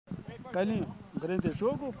Carlinho, um grande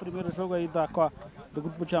jogo, o primeiro jogo aí do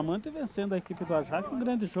Grupo Diamante vencendo a equipe do Ajax, um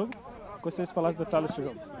grande jogo. Gostaria de falar de detalhes desse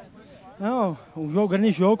jogo. Não, um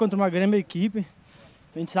grande jogo contra uma grande equipe.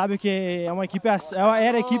 A gente sabe que é uma equipe,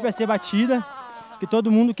 era a equipe a ser batida, que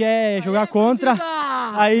todo mundo quer jogar contra.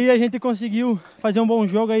 Aí a gente conseguiu fazer um bom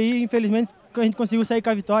jogo aí, infelizmente a gente conseguiu sair com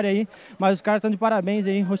a vitória aí, mas os caras estão de parabéns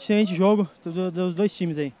aí, um excelente jogo dos dois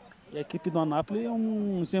times aí. E a equipe do Anápolis é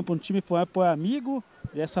um exemplo, um time que foi amigo,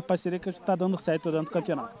 e essa parceria que está dando certo durante o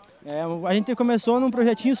campeonato. A gente começou num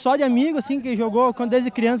projetinho só de amigo, assim, que jogou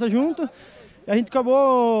desde criança junto, e a gente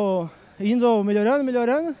acabou indo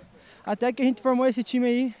melhorando, até que a gente formou esse time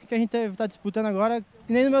aí, que a gente está disputando agora.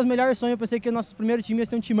 E nem nos meus melhores sonhos eu pensei que o nosso primeiro time ia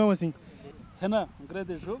ser um timão assim. Renan, um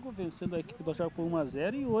grande jogo, vencendo a equipe do Ajax por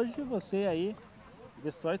 1-0, e hoje você aí,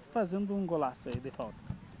 de sorte, fazendo um golaço aí de falta.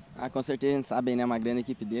 Com certeza a gente sabe, né, uma grande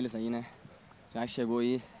equipe deles aí, né, já chegou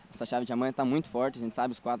aí, essa chave de diamante está muito forte, a gente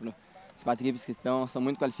sabe as quatro equipes que estão, são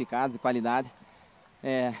muito qualificadas, de qualidade.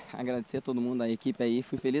 Agradecer a todo mundo, a equipe aí,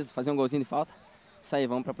 fui feliz de fazer um golzinho de falta, isso aí,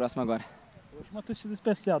 vamos para a próxima agora. Hoje uma torcida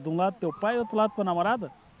especial, de um lado teu pai e do outro lado tua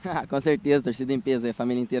namorada? Com certeza, torcida em peso, a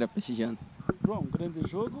família inteira prestigiando. João, um grande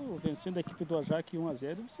jogo, vencendo a equipe do Ajax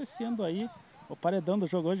 1-0, e você sendo aí o paredão do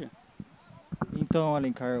jogo hoje. Então,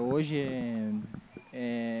 Alencar, hoje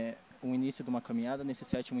é o início de uma caminhada nesse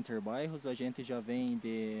 7º Interbairros. A gente já vem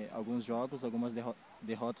de alguns jogos, algumas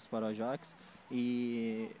derrotas para o Ajax,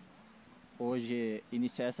 e hoje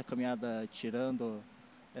iniciar essa caminhada tirando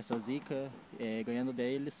essa zica, ganhando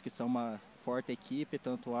deles, que são uma forte equipe,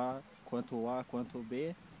 tanto A quanto o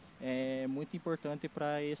B, é muito importante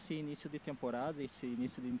para esse início de temporada, esse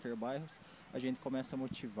início de Interbairros. A gente começa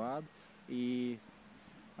motivado e,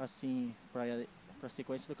 assim, para a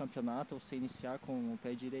sequência do campeonato, você iniciar com o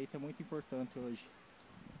pé direito é muito importante hoje.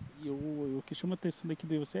 E o que chama a atenção aqui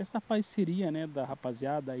de você é essa parceria, né, da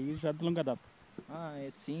rapaziada aí já de longa data.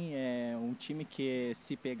 Sim, é um time que,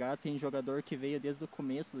 se pegar, tem jogador que veio desde o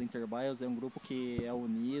começo do Interbairros, é um grupo que é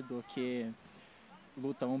unido, que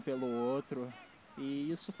luta um pelo outro,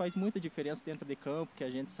 e isso faz muita diferença dentro de campo, que a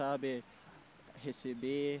gente sabe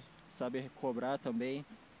receber, sabe cobrar também,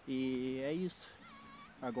 e é isso.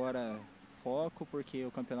 Agora foco, porque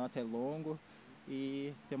o campeonato é longo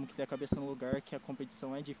e temos que ter a cabeça no lugar, que a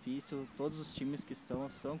competição é difícil, todos os times que estão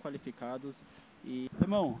são qualificados.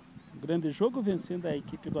 Irmão, grande jogo, vencendo a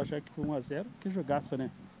equipe do Ajax por 1-0, que jogaça, né?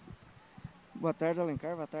 Boa tarde,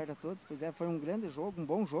 Alencar, boa tarde a todos. Pois é, foi um grande jogo, um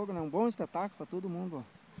bom jogo, né? Um bom espetáculo para todo mundo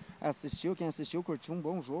assistiu. Quem assistiu curtiu um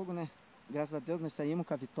bom jogo, né? Graças a Deus nós saímos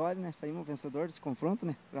com a vitória, né? Saímos vencedor desse confronto,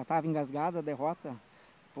 né? Já estava engasgada a derrota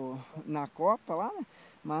na Copa lá, né?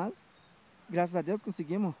 Mas graças a Deus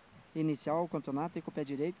conseguimos iniciar o campeonato aí com o pé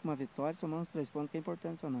direito, com uma vitória, somando os 3 pontos, que é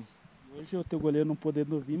importante para nós. Hoje o teu goleiro não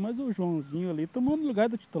podendo vir, mas o Joãozinho ali tomou no lugar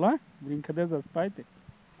do titular. Brincadeiras às partes.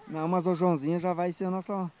 Não, mas o Joãozinho já vai ser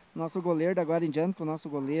o nosso goleiro de agora em diante, que o nosso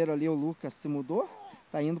goleiro ali, o Lucas, se mudou,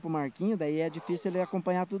 tá indo pro Marquinho, daí é difícil ele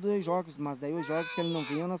acompanhar todos os jogos, mas daí os jogos que ele não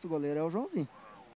vinha, o nosso goleiro é o Joãozinho.